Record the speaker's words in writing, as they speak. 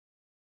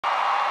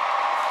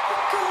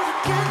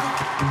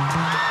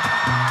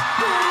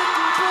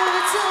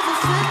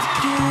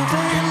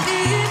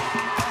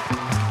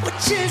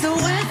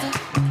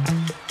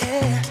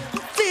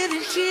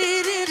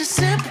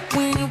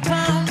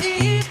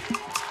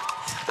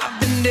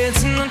been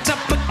dancing on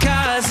top of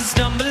cars and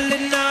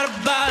stumbling out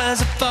of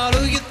bars. I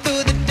follow you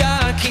through the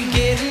dark, can't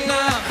get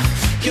enough.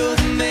 You're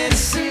the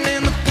medicine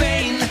and the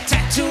pain, the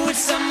tattoo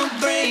inside my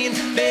brain.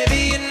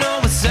 Baby, you know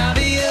it's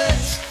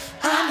obvious,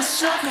 I'm a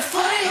sucker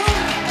for you.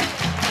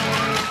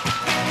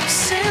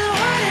 Say the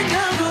word and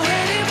I'll go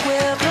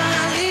anywhere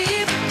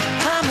blindly.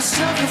 I'm a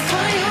sucker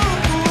for you.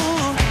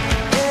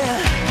 Yeah,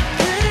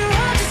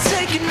 anyone to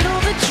take, you know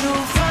that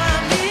you'll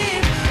find me.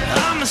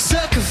 I'm a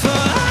sucker for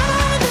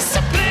all the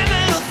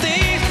subliminal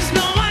things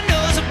no one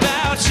knows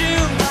about you,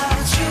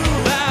 about you,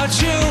 about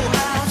you,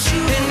 about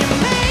you. And you're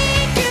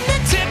making the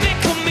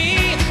typical me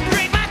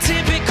break my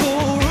typical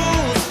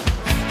rules.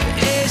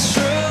 It's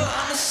true,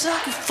 I'm a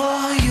sucker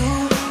for you.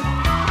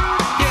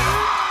 Yeah,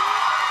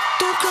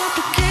 don't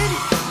complicate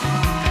it,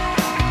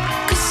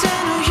 'cause I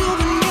know you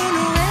and you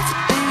know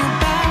everything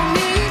about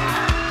me.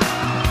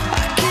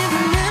 I can't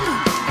remember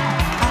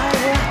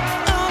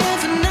all of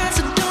the nights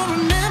I don't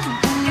remember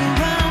when you're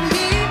around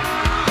me.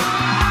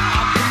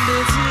 I've been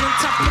dancing on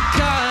top of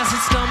cars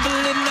and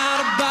stumbling out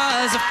of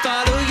bars. I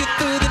follow you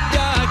through the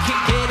dark,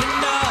 can't get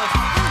enough.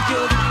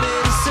 You're the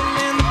medicine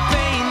and the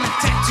pain, the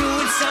tattoo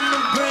inside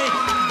my brain.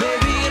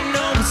 Baby, you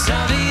know it's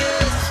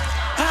obvious,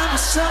 I'm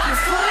a sucker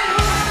for you.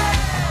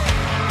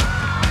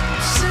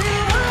 Say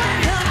what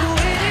and I'll go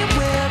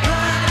anywhere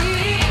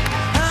blindly.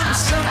 I'm a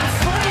sucker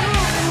for you.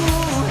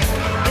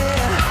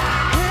 Yeah,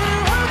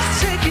 anyone to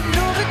take, you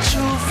know that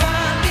you'll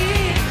find me.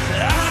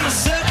 I'm a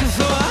sucker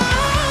for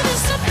all the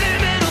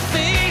subliminal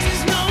things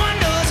no one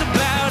knows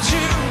about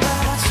you,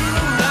 about you,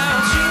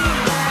 about you,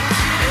 about you.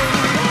 And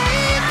you're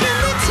making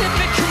the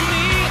typical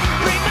me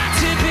break my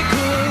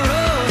typical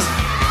rules.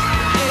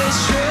 It's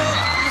true,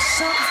 I'm a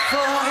sucker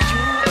for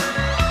you.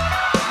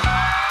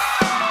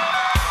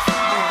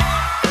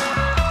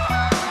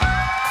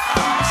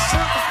 I'm a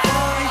sucker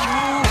for you.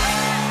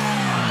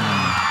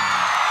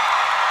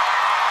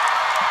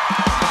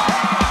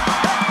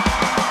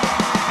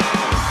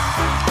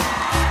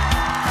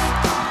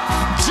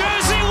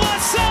 Jersey,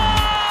 what's up?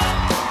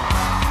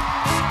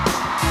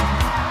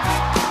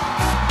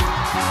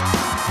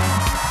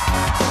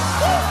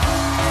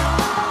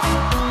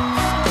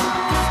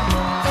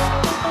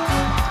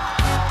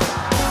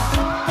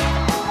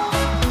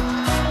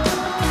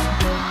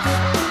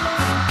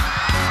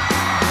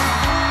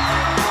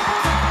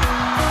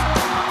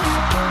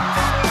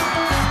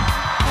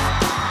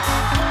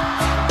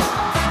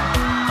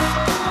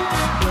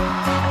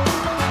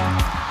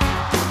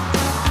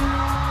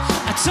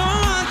 I don't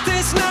want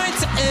this night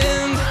to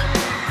end.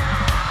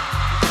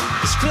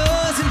 It's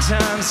closing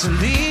time, so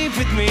leave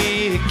with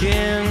me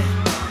again.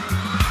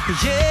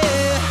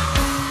 Yeah.